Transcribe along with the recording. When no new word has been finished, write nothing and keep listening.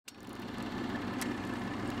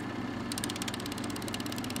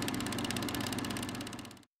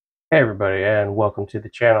Hey everybody, and welcome to the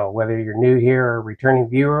channel. Whether you're new here or a returning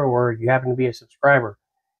viewer, or you happen to be a subscriber,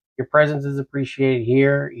 your presence is appreciated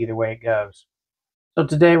here, either way it goes. So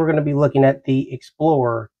today we're going to be looking at the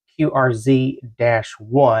Explorer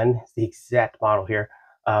QRZ-1, the exact model here,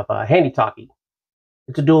 of a handy talkie.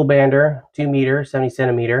 It's a dual bander, 2 meter, 70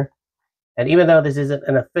 centimeter. And even though this isn't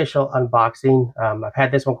an official unboxing, I've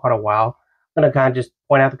had this one quite a while. I'm going to kind of just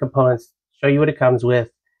point out the components, show you what it comes with,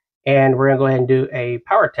 and we're going to go ahead and do a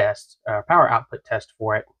power test, power output test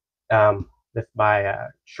for it with my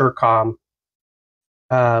Surecom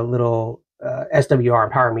little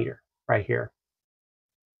SWR power meter right here.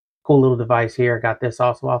 Cool little device here. Got this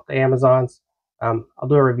also off the Amazons. I'll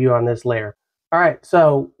do a review on this later. All right,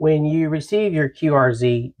 so when you receive your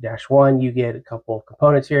QRZ-1, you get a couple of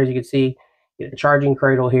components here, as you can see. You get a charging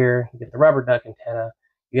cradle here, you get the rubber duck antenna,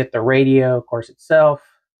 you get the radio, of course, itself.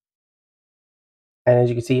 And as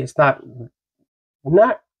you can see, it's not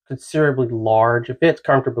considerably large. It fits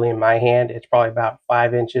comfortably in my hand. It's probably about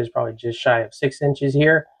 5 inches, probably just shy of 6 inches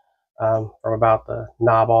here, from about the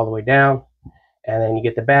knob all the way down. And then you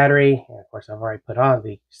get the battery. And of course, I've already put on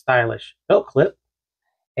the stylish belt clip.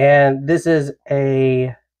 And this is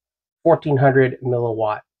a 1400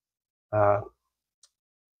 milliwatt. I'm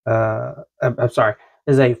sorry.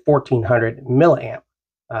 This is a 1400 milliamp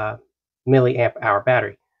hour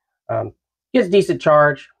battery. Gets decent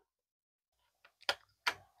charge.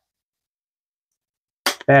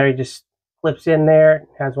 Battery just clips in there. It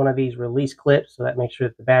has one of these release clips, so that makes sure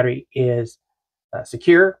that the battery is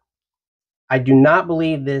secure. I do not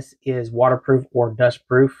believe this is waterproof or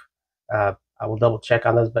dustproof. I will double check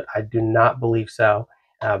on those, but I do not believe so.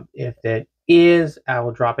 If it is, I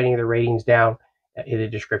will drop any of the ratings down in the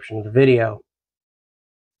description of the video.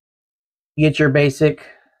 You get your basic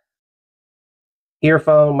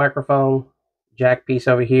earphone, microphone, jack piece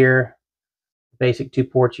over here. Basic 2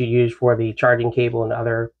 ports you use for the charging cable and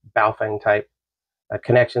other Baofeng type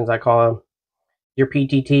connections, I call them. Your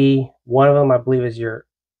PTT, one of them I believe is your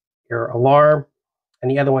alarm, and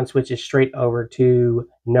the other one switches straight over to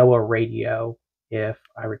NOAA radio, if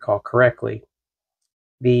I recall correctly.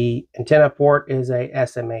 The antenna port is a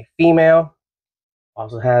SMA female.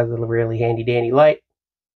 Also has a really handy dandy light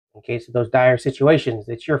in case of those dire situations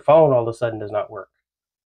that your phone all of a sudden does not work.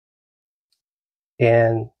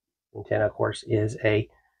 And antenna, of course, is a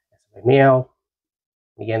SMA male.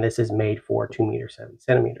 Again, this is made for 2 meters, 70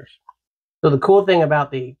 centimeters. So the cool thing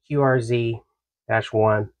about the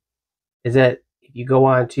QRZ-1 is that if you go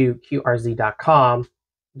on to QRZ.com,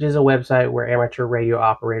 which is a website where amateur radio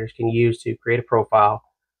operators can use to create a profile,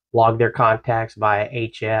 log their contacts via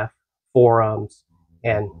HF, forums,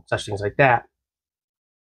 and such things like that,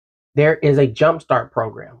 there is a Jumpstart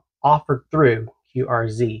program offered through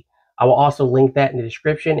QRZ. I will also link that in the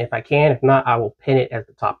description if I can. If not, I will pin it as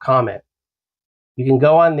the top comment. You can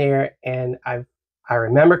go on there, and I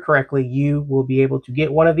remember correctly, you will be able to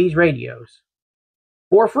get one of these radios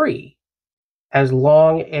for free as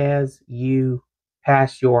long as you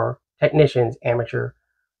pass your technician's amateur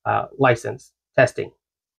license testing.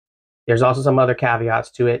 There's also some other caveats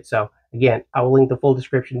to it. So again, I will link the full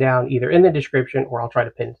description down either in the description, or I'll try to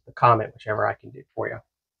pin it to the comment, whichever I can do for you.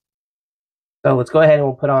 So let's go ahead and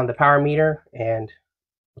we'll put on the power meter and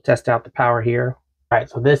we'll test out the power here. All right,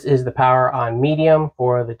 so this is the power on medium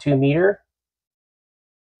for the 2 meter.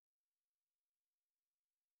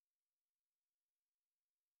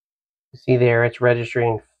 You see there, it's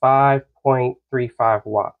registering 5.35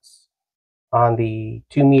 watts on the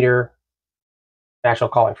 2 meter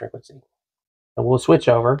national calling frequency. So we'll switch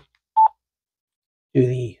over to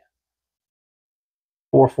the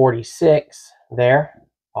 446 there.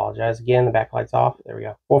 Apologize again, the backlight's off. There we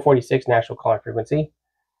go. 446 national calling frequency.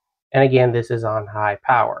 And again, this is on high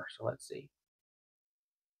power. So let's see.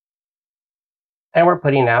 And we're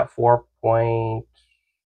putting out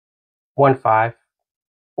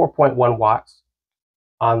 4.1 watts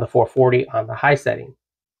on the 440 on the high setting.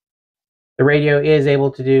 The radio is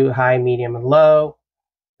able to do high, medium, and low,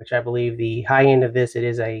 which I believe the high end of this, it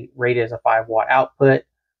is rated as a 5 watt output.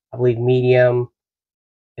 I believe medium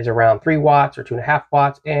is around 3 watts or 2.5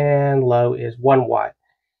 watts, and low is 1 watt.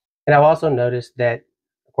 And I've also noticed that,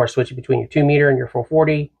 of course, switching between your 2 meter and your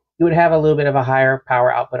 440, you would have a little bit of a higher power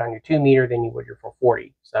output on your 2 meter than you would your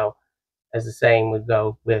 440. So as the saying would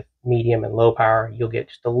go, with medium and low power, you'll get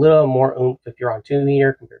just a little more oomph if you're on 2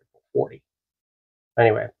 meter compared to 440.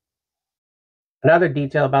 Anyway, another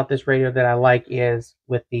detail about this radio that I like is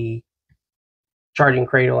with the charging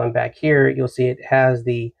cradle, and back here, you'll see it has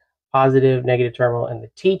the positive, negative terminal, and the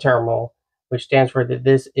T terminal, which stands for that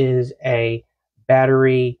this is a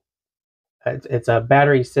battery. It's a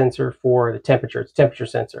battery sensor for the temperature. It's a temperature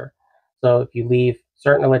sensor. So if you leave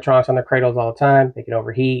certain electronics on the cradles all the time, they can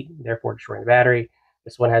overheat, therefore destroying the battery.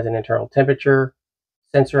 This one has an internal temperature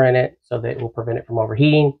sensor in it, so that it will prevent it from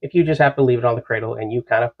overheating if you just have to leave it on the cradle and you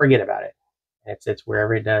kind of forget about it. And it sits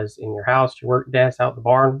wherever it does in your house, your work desk, out the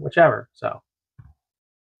barn, whichever. So,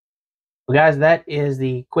 well, guys, that is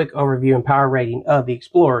the quick overview and power rating of the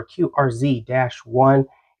Explorer QRZ-1.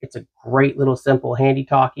 It's a great little simple handy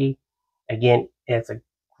talkie. Again, it's a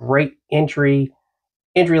great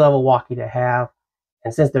entry-level walkie to have.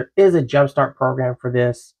 And since there is a Jumpstart program for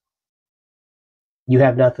this, you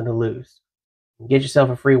have nothing to lose. Get yourself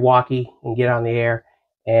a free walkie and get on the air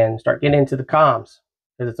and start getting into the comms,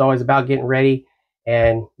 because it's always about getting ready,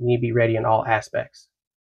 and you need to be ready in all aspects.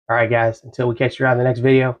 All right, guys, until we catch you around the next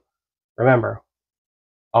video, remember,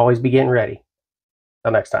 always be getting ready.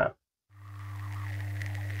 Till next time.